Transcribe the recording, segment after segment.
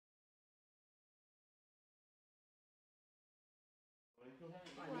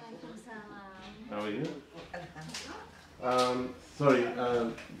How are you? Sorry,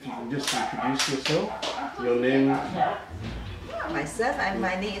 if you can just introduce yourself, your name. Myself,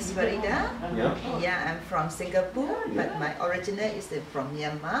 my name is Faridaa. Yeah. Yeah, I'm from Singapore, Yeah. but my original is from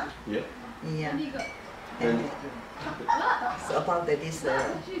Myanmar. Yeah. Yeah. And So about this.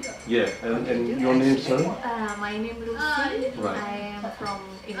 yeah, and your name, sorry? My name is Lusia. Right. I am from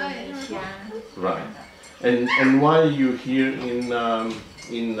Indonesia. Right. And why are you here in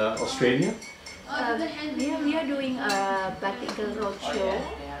Australia? We are doing a Batik Girl roadshow.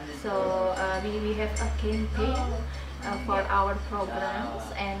 So we have a campaign for our programs,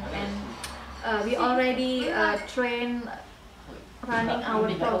 and we already trained running our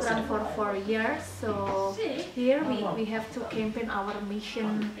program for 4 years. So here we have to campaign our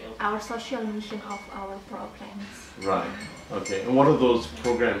mission, our social mission of our programs. Right. Okay. And what are those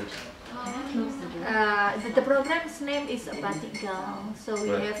programs? The program's name is Batik Girl. So we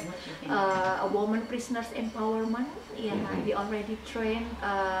Right. have a woman prisoners empowerment. Yeah, we already trained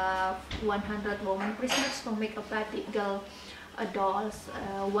 100 woman prisoners to make a Batik Girl dolls.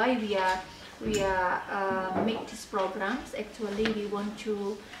 Why we make these programs? Actually, we want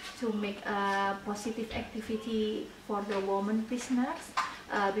to make a positive activity for the woman prisoners.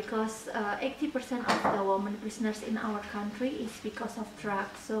 Because 80% of the women prisoners in our country is because of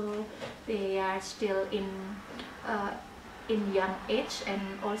drugs, so they are still in young age and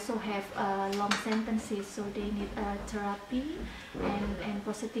also have long sentences, so they need therapy and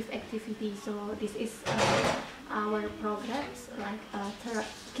positive activity. So this is our programs, like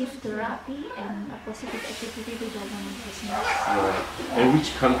give therapy and a positive activity to the women prisoners. Right. And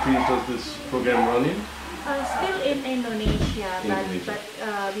which countries does this program run in? Still in Indonesia, Indonesia. but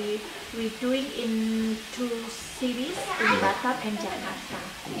we're doing in 2 cities, in Batam and Jakarta.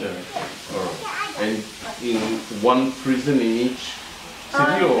 Yeah. All right. And in one prison in each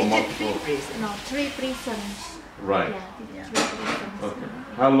city or multiple? 3 prisons. No, 3 prisons. Right. Yeah, 3 prisons. Okay.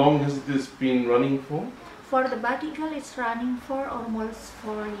 How long has this been running for? For the Batik Girl, it's running for almost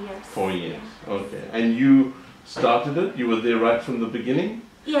 4 years. 4 years. Okay. And you started it? You were there right from the beginning?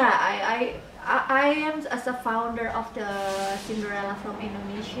 Yeah, I am as a founder of the Cinderella from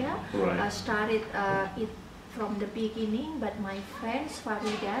Indonesia. Right. I started it from the beginning, but my friends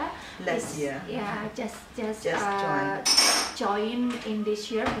Faridaa Last year. Yeah, just joined. join in this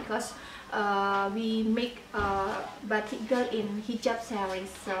year because we make Batik Girl in hijab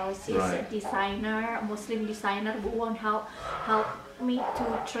saris. So she's Right. a designer, a Muslim designer who won't help me to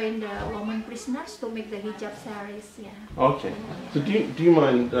train the women prisoners to make the hijab saris. Yeah. Okay. So do you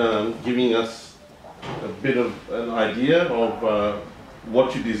mind giving us a bit of an idea of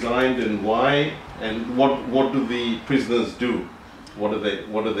what you designed and why, and what do the prisoners do? What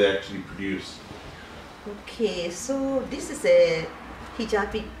do they actually produce? Okay, so this is a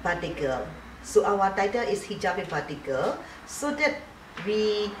hijabi Batik Girl. So our title is hijabi Batik Girl, so that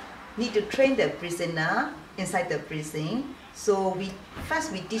we need to train the prisoner inside the prison. So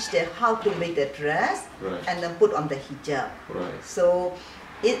first we teach them how to make the dress, Right. and then put on the hijab. Right. So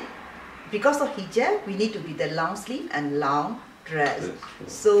because of hijab, we need to be the long sleeve and long dress. Yes.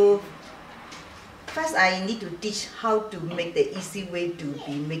 So first I need to teach how to make the easy way to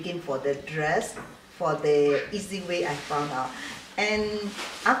be making for the dress, for the easy way I found out. And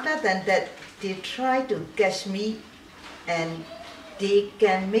after that they try to catch me, and they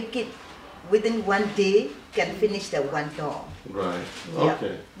can make it within 1 day, can finish the one doll. Right. Yeah.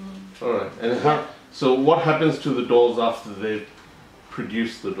 Okay. All right. And so what happens to the dolls after they've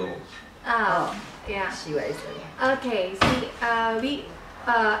produced the dolls? Oh, yeah. She was Okay, see, we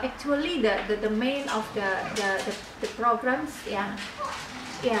actually the main of the programs,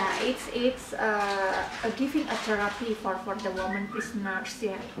 it's giving a therapy for the women prisoners,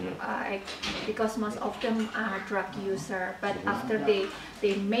 because most of them are drug user. But after they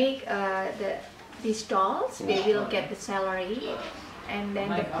make these dolls, they will get the salary, and then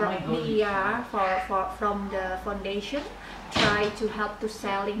from the foundation try to help to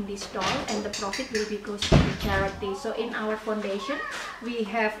selling this doll, and the profit will be goes to the charity. So in our foundation we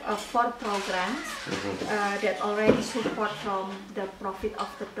have 4 programs that already support from the profit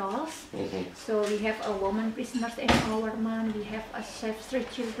of the dolls. So we have a woman prisoners empowerment, we have a Save 3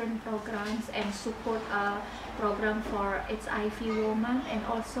 Children programs, and support program for HIV women, and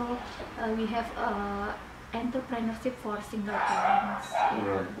also we have entrepreneurship for single parents.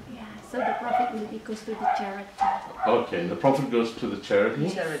 Right. Yeah, so the profit will be goes to the charity. Okay, the profit goes to the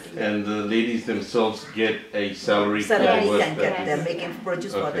charity, and the ladies themselves get a salary for the salary work can that get the making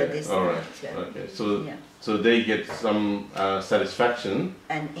produce for the this. all right. Okay, so so they get some satisfaction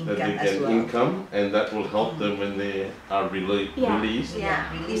and that they income as get well. income, and that will help them when they are released. Yeah,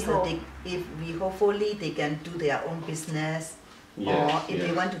 we release. So hope. if we hopefully they can do their own business, Yes, or if they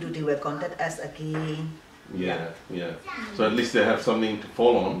yes. want to do, they will contact us again. Yeah, yeah. So at least they have something to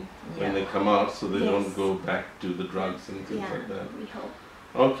fall on when Yeah. they come out, so they Yes. don't go back to the drugs and things Yeah, like that. we hope.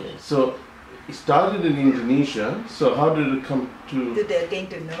 Okay, so it started in Indonesia. So how did it come Do to? they again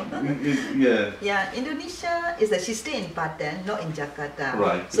to know? Yeah. Yeah, Indonesia is she stay in Batam, not in Jakarta.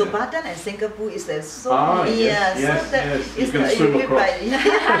 Right, So yeah. Batam and Singapore is so Yes, near. yes, so that yes. You it's can swim across.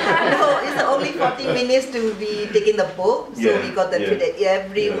 no, it's only 40 minutes to be taking the boat. So Yeah, we got the yeah. trip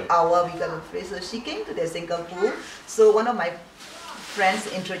every Yeah. hour we got the free. So she came to the Singapore. So one of my friends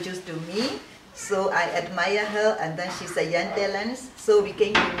introduced to me. So I admire her, and then she's a young talent. So we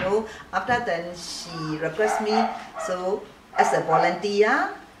came to know. After then, she requested me so as a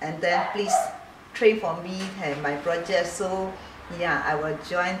volunteer, and then please train for me and my project. So yeah, I will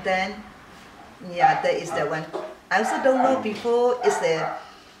join then. Yeah, that is the one. I also don't know before is the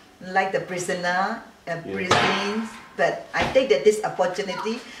like the prisoner, prison. But I take this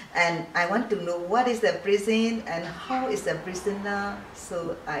opportunity, and I want to know what is the prison and how is the prisoner.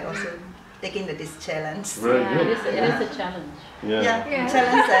 So I also taking this challenge. Very Yeah. good. It is a challenge. Yeah. Yeah.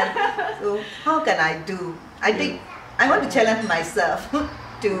 Challenge. And so how can I do? I think I want to challenge myself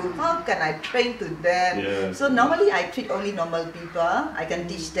to how can I train to them. Yes. So normally I treat only normal people. I can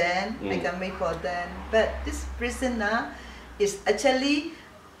teach them. I can make for them. But this prisoner is actually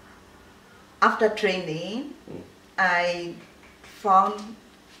after training, I found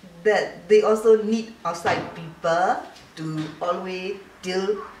that they also need outside people to always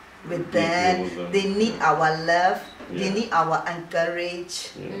deal with them. with them. They need our love. They Yeah. need our encourage.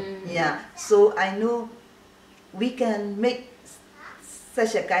 Yeah. Yeah. So I know we can make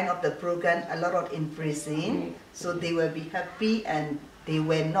such a kind of the program a lot of in prison. So they will be happy and they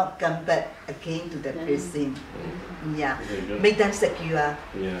will not come back again to the prison. Yeah. Very good. Make them secure.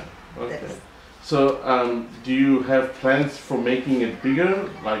 Yeah. Okay. That's- So, do you have plans for making it bigger,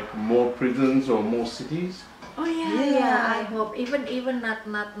 like more prisons or more cities? Oh yeah, Yeah. yeah. I hope even not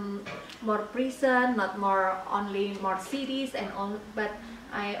more prison, not more only more cities and all, but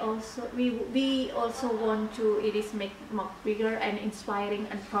I also we also want to it is make more bigger and inspiring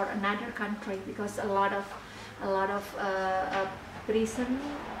and for another country because a lot of prison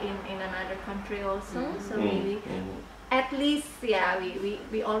in another country also. So we at least we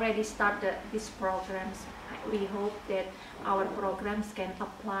already started these programs. We hope that our programs can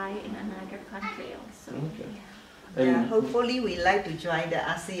apply in another country also. Okay. Yeah. Yeah, And hopefully we like to join the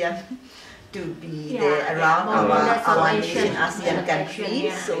ASEAN to be Yeah, there around yeah, more our desolation, nation, ASEAN desolation,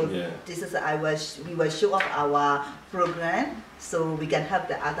 countries. yeah. So Yeah. this is we will show off our program so we can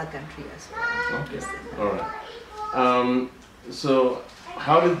help the other country as well. Okay. All right. So,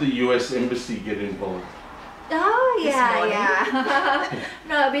 how did the U.S. Embassy get involved? Oh This yeah, morning? yeah.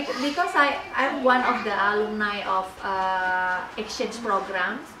 No, because I'm one of the alumni of exchange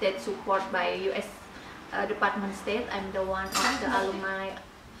programs that support by U.S. Department of State. I'm the one of the alumni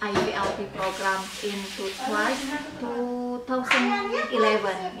IVLP program in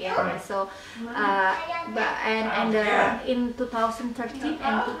 2011. Yeah. So, in 2013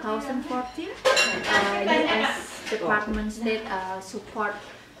 and 2014, U.S. Department of State support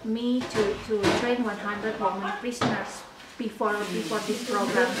me to train 100 women prisoners before this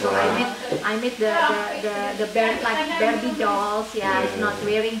program. So I made the like Barbie dolls. Yeah, it's not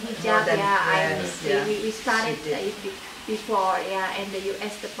wearing hijab. Modern Yeah, dress, yeah. we started She did. it before. Yeah, and the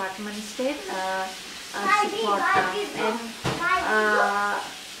U.S. Department of State support us. And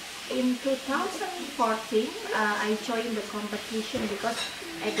in 2014, I joined the competition because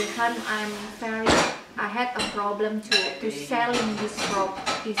at the time I had a problem to selling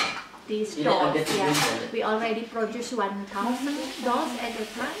these dolls. Yeah, we already produced 1,000 dolls at the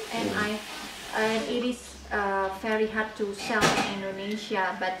time, and it is very hard to sell in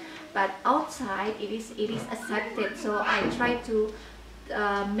Indonesia. But outside it is accepted. So I try to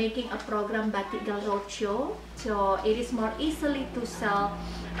making a program Batik Girl Roadshow. So it is more easily to sell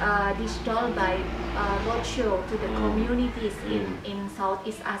this doll by roadshow to the communities in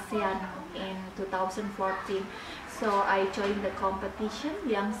Southeast ASEAN in 2014. So I joined the competition,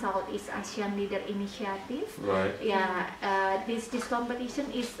 Young Southeast Asian Leader Initiative. Right. Yeah, this competition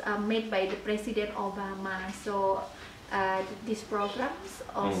is made by the President Obama. So these programs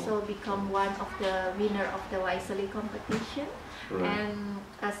also become one of the winner of the Wisely competition. Right. And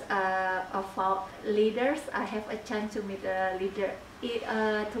as of our leaders, I have a chance to meet the leader,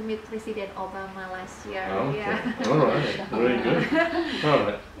 to meet President Obama last year. Okay. Yeah. All right. Very good. All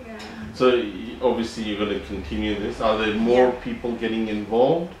right. Yeah. So obviously you're going to continue this. Are there more Yeah. people getting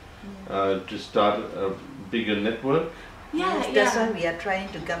involved to start a bigger network? Yes, that's why we are trying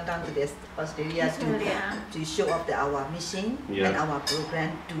to come down to this Australia Australia. to show off our mission Yeah. and our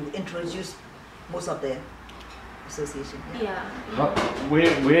program to introduce most of the association. Yeah.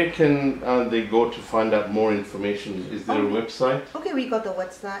 Where can they go to find out more information? Is there a website? Okay, we got the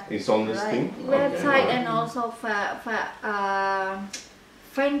website. It's on this Right. thing? Website Okay. and also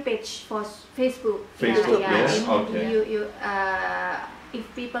fan page for Facebook. Facebook, yes, And okay. if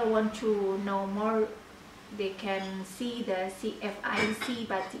people want to know more, they can see the CFIC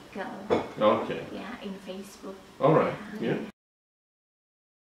Batik Girl. Okay. Yeah, in Facebook. All right. Yeah.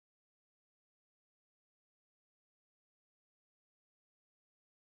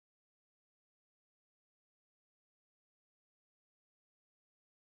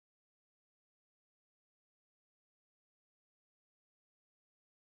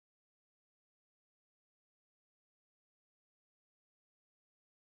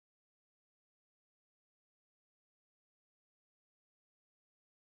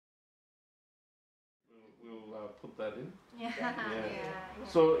 We'll put that in. Yeah. Yeah.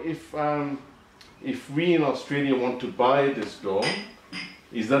 So if we in Australia want to buy this doll,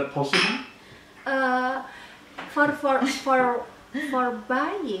 is that possible? For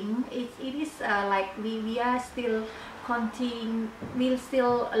buying, it is like we are still we're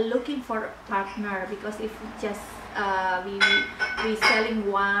still looking for a partner, because if just we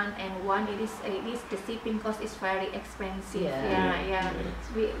selling one and one, it is the shipping cost is very expensive. Yeah.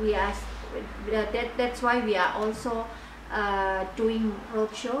 We are that's why we are also doing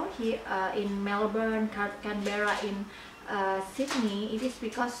roadshow here in Melbourne, Canberra, in Sydney. It is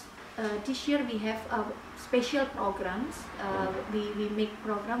because this year we have special programs. We make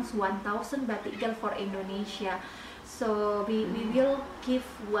programs 1,000 Batik Girl for Indonesia. So we will give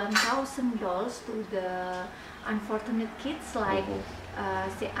 1,000 dolls to the unfortunate kids, like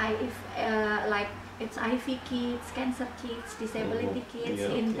like it's HIV kids, cancer kids, disability kids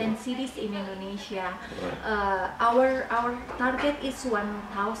in 10 cities in Indonesia. Our target is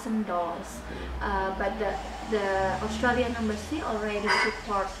 1,000 dolls, but the Australian Embassy already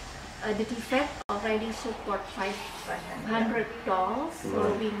support. The DFAT already support 500 dolls,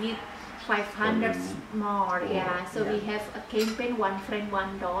 so we need 500 more. So we have a campaign, one friend,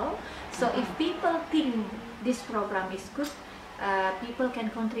 one doll. So if people think this program is good, people can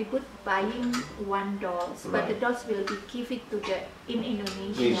contribute buying one dolls, but the dolls will be given to in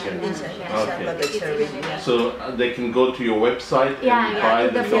Indonesia. Okay. So they can go to your website and buy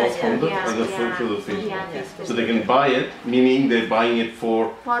the dolls from them and to the Facebook. So they can buy it, meaning they're buying it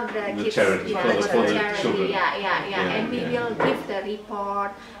for the kids, charity, for the children. And we will give the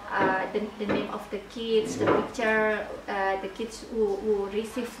report, the name of the kids, the picture, the kids who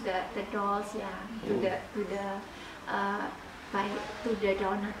receive the dolls, to the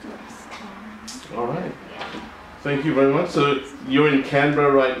donors. All right. Thank you very much. So you're in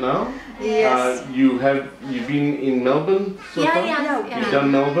Canberra right now. Yes. You've been in Melbourne so far. You've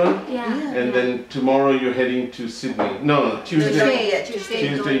done Melbourne. And then tomorrow you're heading to Sydney. No, Tuesday.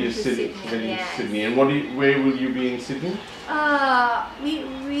 Tuesday you're heading to Sydney. And where will you be in Sydney?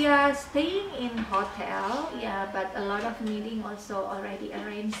 We are staying in hotel. But a lot of meeting also already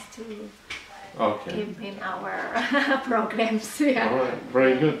arranged to campaign our programs. All right.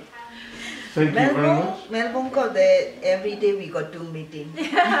 Very good. Thank you very much. Melbourne got every day we got 2 meetings.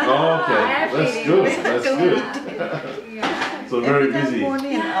 Okay, that's good. That's good. So very busy.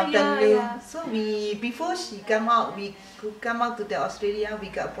 Morning and afternoon. So before she come out, we could come out to the Australia. We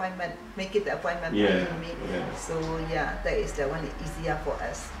got appointment, make it the appointment for me. So that is the one easier for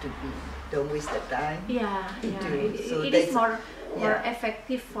us to be. Don't waste the time. So it is more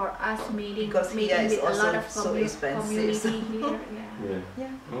effective for us meeting with a lot of community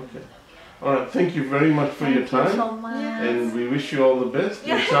here. Okay. All right, thank you very much for your time. Thank you so much. And we wish you all the best.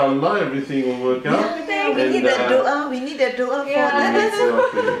 Inshallah, everything will work out. We need a dua. We need a dua for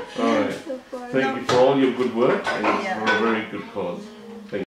that. All right. Thank you for all your good work and for a very good cause.